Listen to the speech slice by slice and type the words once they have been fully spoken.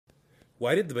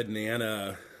Why did the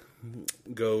banana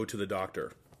go to the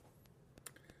doctor?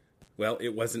 Well,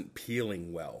 it wasn't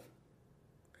peeling well.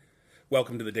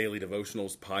 Welcome to the Daily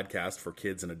Devotionals podcast for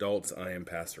kids and adults. I am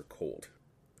Pastor Colt.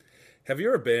 Have you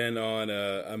ever been on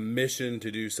a mission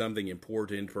to do something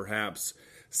important? Perhaps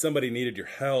somebody needed your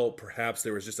help. Perhaps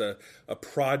there was just a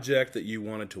project that you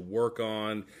wanted to work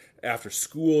on. After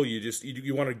school,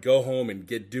 you wanted to go home and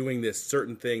get doing this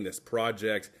certain thing, this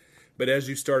project. But as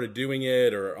you started doing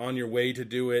it or on your way to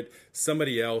do it,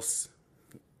 somebody else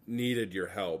needed your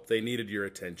help. They needed your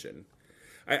attention.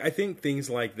 I think things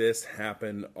like this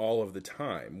happen all of the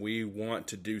time. We want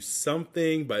to do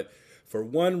something, but for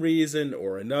one reason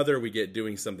or another, we get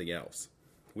doing something else.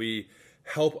 We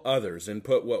help others and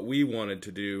put what we wanted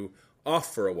to do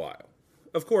off for a while.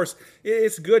 Of course,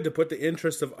 it's good to put the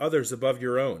interests of others above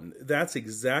your own. That's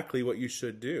exactly what you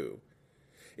should do.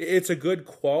 It's a good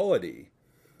quality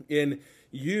in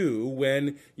you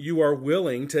when you are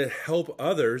willing to help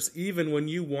others, even when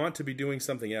you want to be doing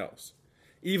something else,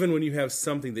 even when you have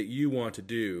something that you want to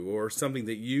do or something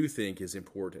that you think is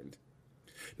important.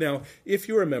 Now, if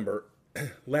you remember,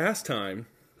 last time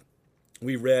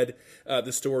we read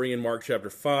the story in Mark chapter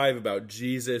 5 about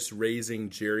Jesus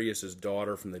raising Jairus'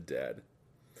 daughter from the dead.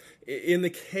 In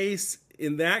that case,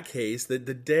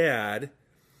 the dad,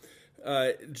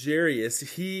 Jairus,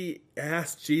 he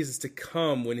asked Jesus to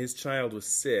come when his child was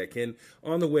sick. And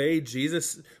on the way,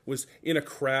 Jesus was in a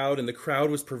crowd, and the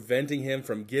crowd was preventing him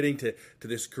from getting to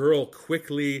this girl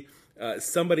quickly.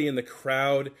 Somebody in the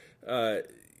crowd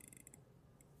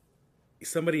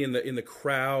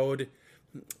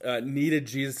needed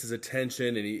Jesus'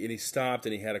 attention, and he stopped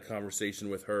and he had a conversation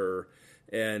with her.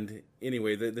 And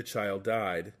anyway, the child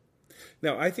died.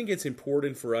 Now, I think it's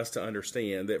important for us to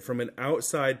understand that from an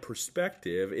outside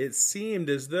perspective, it seemed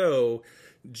as though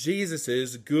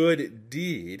Jesus' good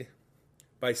deed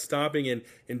by stopping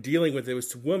and dealing with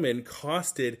this woman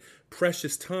costed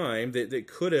precious time that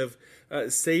could have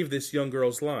saved this young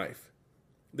girl's life.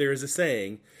 There is a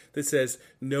saying that says,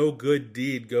 "No good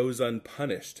deed goes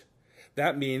unpunished."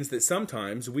 That means that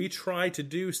sometimes we try to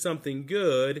do something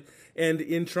good, and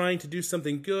in trying to do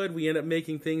something good, we end up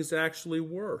making things actually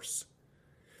worse.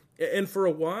 And for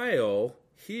a while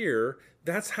here,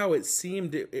 that's how it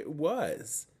seemed it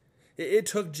was. It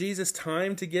took Jesus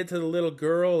time to get to the little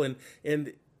girl, and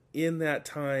in that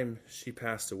time, she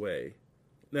passed away.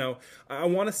 Now, I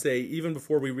want to say, even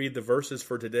before we read the verses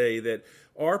for today, that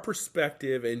our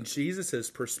perspective and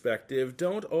Jesus' perspective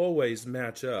don't always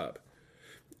match up.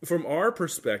 From our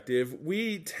perspective,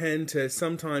 we tend to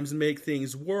sometimes make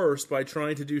things worse by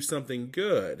trying to do something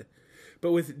good.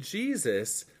 But with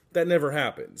Jesus, that never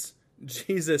happens.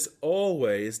 Jesus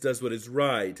always does what is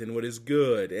right and what is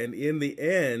good, and in the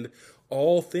end,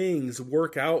 all things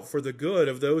work out for the good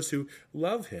of those who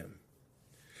love him.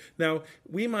 Now,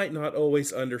 we might not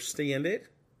always understand it,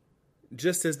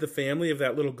 just as the family of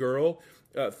that little girl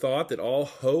thought that all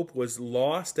hope was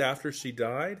lost after she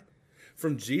died.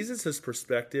 From Jesus'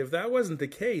 perspective, that wasn't the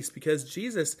case because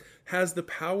Jesus has the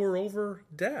power over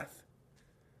death.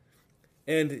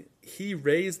 And he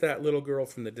raised that little girl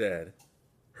from the dead.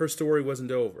 Her story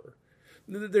wasn't over.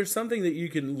 There's something that you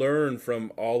can learn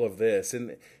from all of this,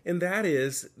 and that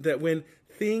is that when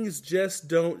things just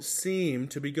don't seem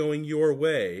to be going your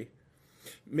way,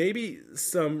 maybe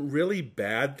some really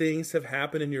bad things have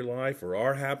happened in your life or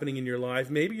are happening in your life.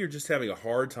 Maybe you're just having a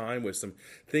hard time with some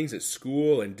things at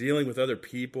school and dealing with other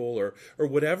people or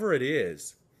whatever it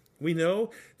is. We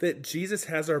know that Jesus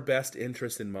has our best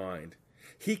interest in mind.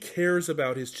 He cares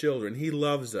about his children. He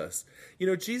loves us. You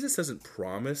know, Jesus doesn't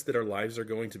promise that our lives are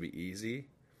going to be easy.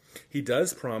 He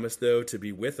does promise, though, to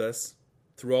be with us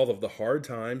through all of the hard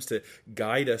times, to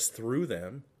guide us through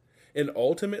them. And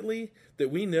ultimately,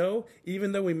 that we know,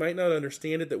 even though we might not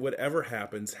understand it, that whatever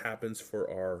happens, happens for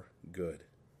our good.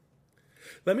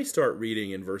 Let me start reading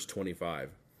in verse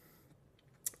 25.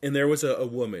 And there was a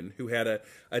woman who had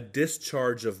a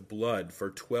discharge of blood for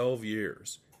 12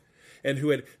 years, and who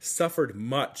had suffered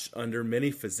much under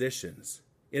many physicians,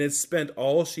 and had spent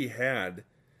all she had,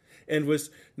 and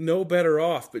was no better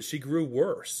off, but she grew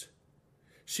worse.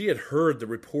 She had heard the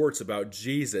reports about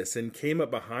Jesus, and came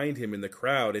up behind him in the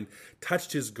crowd, and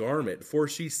touched his garment, for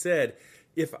she said,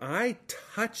 "If I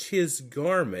touch his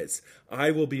garments, I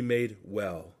will be made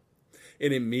well."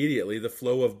 And immediately the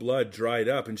flow of blood dried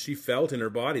up, and she felt in her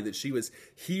body that she was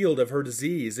healed of her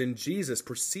disease. And Jesus,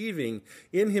 perceiving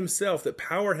in himself that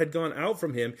power had gone out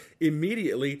from him,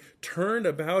 immediately turned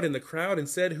about in the crowd and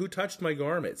said, "Who touched my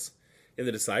garments?" And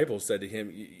the disciples said to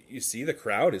him, "You see the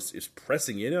crowd is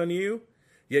pressing in on you,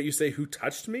 yet you say, 'Who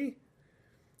touched me?'"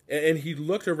 And he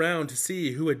looked around to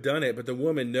see who had done it, but the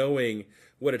woman, knowing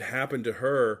what had happened to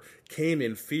her, came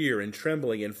in fear and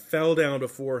trembling and fell down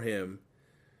before him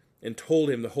and told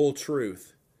him the whole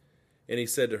truth. And he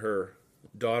said to her,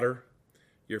 "Daughter,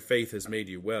 your faith has made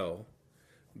you well.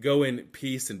 Go in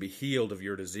peace and be healed of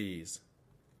your disease."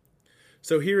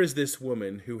 So here is this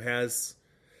woman who has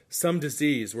some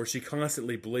disease where she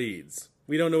constantly bleeds.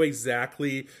 We don't know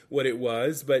exactly what it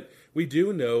was, but we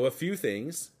do know a few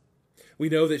things. We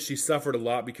know that she suffered a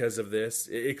lot because of this.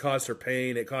 It caused her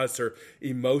pain. It caused her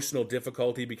emotional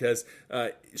difficulty because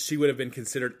she would have been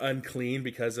considered unclean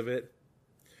because of it.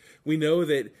 We know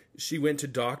that she went to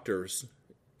doctors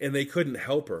and they couldn't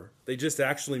help her. They just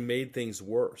actually made things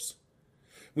worse.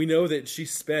 We know that she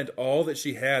spent all that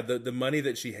she had, the money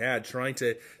that she had, trying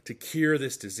to cure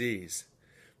this disease.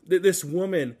 This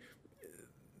woman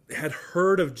had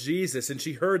heard of Jesus, and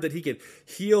she heard that he could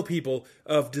heal people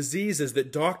of diseases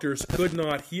that doctors could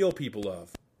not heal people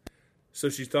of. So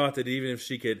she thought that even if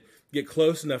she could get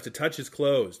close enough to touch his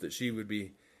clothes, that she would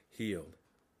be healed.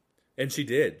 And she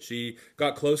did. She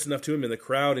got close enough to him in the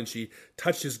crowd, and she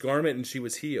touched his garment, and she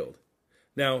was healed.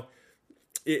 Now,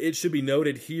 it should be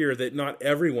noted here that not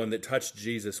everyone that touched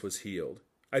Jesus was healed.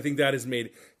 I think that is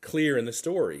made clear in the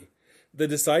story. The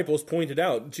disciples pointed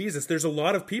out, "Jesus, there's a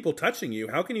lot of people touching you.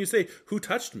 How can you say, 'Who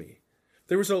touched me?'"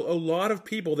 There was a lot of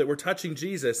people that were touching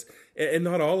Jesus, and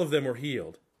not all of them were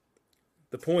healed.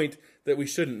 The point that we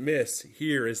shouldn't miss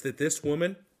here is that this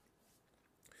woman,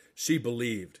 she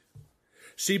believed.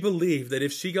 She believed that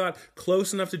if she got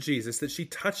close enough to Jesus, that she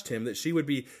touched him, that she would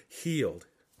be healed.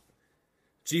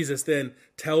 Jesus then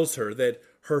tells her that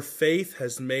her faith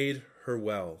has made her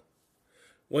well.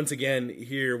 Once again,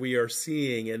 here we are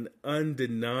seeing an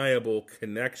undeniable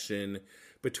connection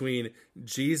between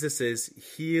Jesus'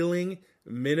 healing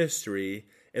ministry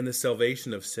and the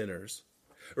salvation of sinners.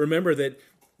 Remember that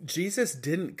Jesus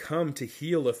didn't come to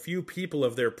heal a few people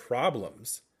of their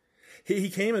problems. He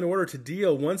came in order to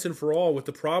deal once and for all with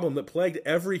the problem that plagued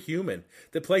every human,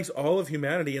 that plagues all of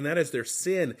humanity, and that is their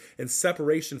sin and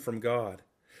separation from God.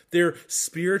 Their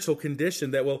spiritual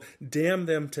condition that will damn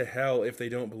them to hell if they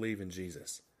don't believe in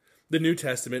Jesus. The New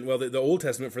Testament, well, the Old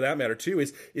Testament for that matter too,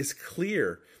 is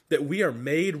clear that we are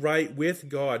made right with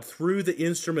God through the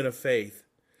instrument of faith.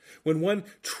 When one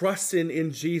trusts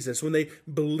in Jesus, when they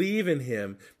believe in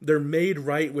him, they're made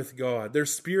right with God. They're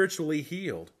spiritually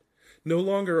healed. No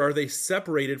longer are they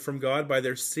separated from God by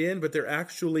their sin, but they're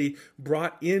actually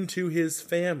brought into his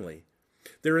family.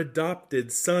 They're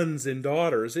adopted sons and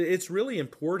daughters. It's really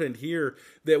important here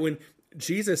that when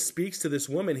Jesus speaks to this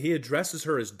woman, he addresses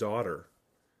her as daughter.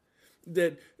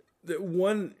 That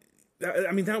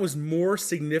was more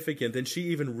significant than she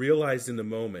even realized in the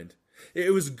moment.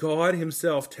 It was God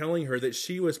himself telling her that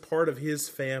she was part of his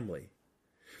family.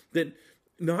 That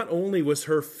not only was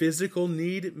her physical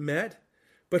need met,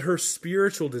 but her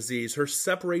spiritual disease, her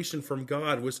separation from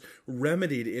God, was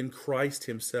remedied in Christ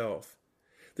himself.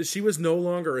 That she was no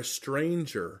longer a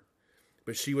stranger,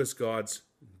 but she was God's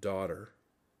daughter.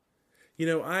 You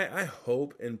know, I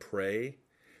hope and pray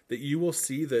that you will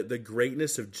see the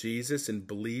greatness of Jesus and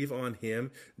believe on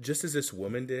him just as this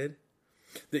woman did.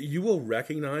 That you will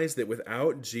recognize that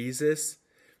without Jesus,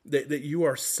 that you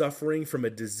are suffering from a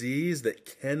disease that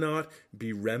cannot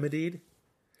be remedied.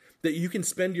 That you can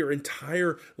spend your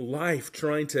entire life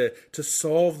trying to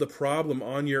solve the problem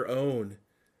on your own,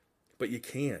 but you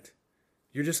can't.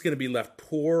 You're just going to be left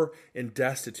poor and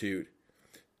destitute.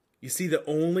 You see, the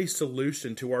only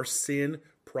solution to our sin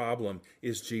problem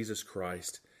is Jesus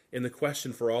Christ. And the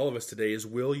question for all of us today is,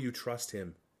 will you trust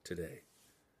him today?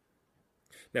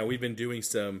 Now, we've been doing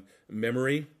some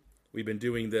memory. We've been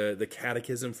doing the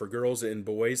catechism for girls and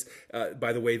boys.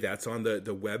 By the way, that's on the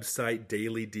website,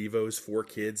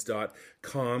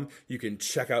 dailydevos4kids.com. You can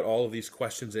check out all of these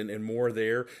questions and more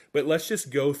there. But let's just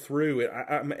go through it.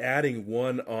 I'm adding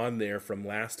one on there from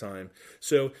last time.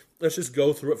 So let's just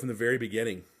go through it from the very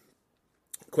beginning.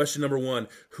 Question number 1,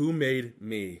 who made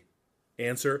me?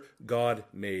 Answer, God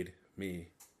made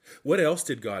me. What else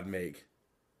did God make?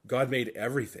 God made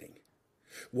everything.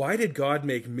 Why did God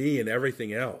make me and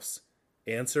everything else?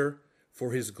 Answer,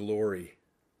 for his glory.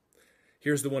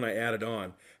 Here's the one I added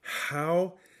on.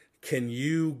 How can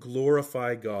you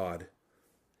glorify God?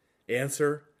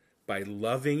 Answer, by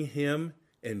loving him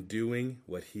and doing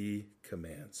what he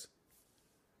commands.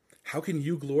 How can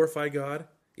you glorify God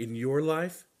in your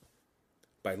life?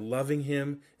 By loving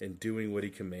him and doing what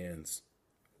he commands.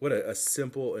 What a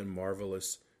simple and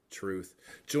marvelous truth.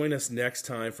 Join us next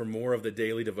time for more of the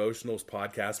Daily Devotionals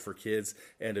podcast for kids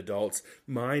and adults.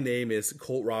 My name is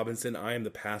Colt Robinson. I am the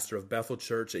pastor of Bethel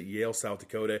Church at Yale, South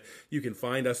Dakota. You can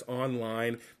find us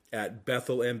online at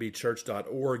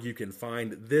bethelmbchurch.org. You can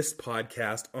find this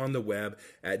podcast on the web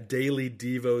at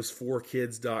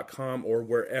dailydevos4kids.com or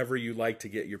wherever you like to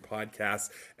get your podcasts,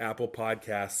 Apple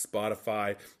Podcasts,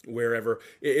 Spotify, wherever.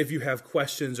 If you have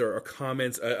questions or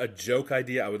comments, a joke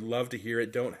idea, I would love to hear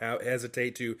it. Don't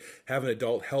hesitate to have an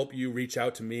adult help you. Reach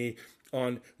out to me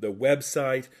on the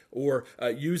website, or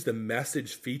use the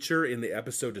message feature in the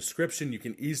episode description. You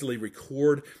can easily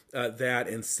record that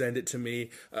and send it to me.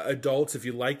 Adults, if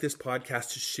you like this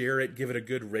podcast, share it, give it a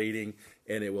good rating,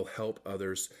 and it will help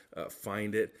others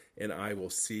find it. And I will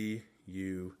see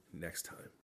you next time.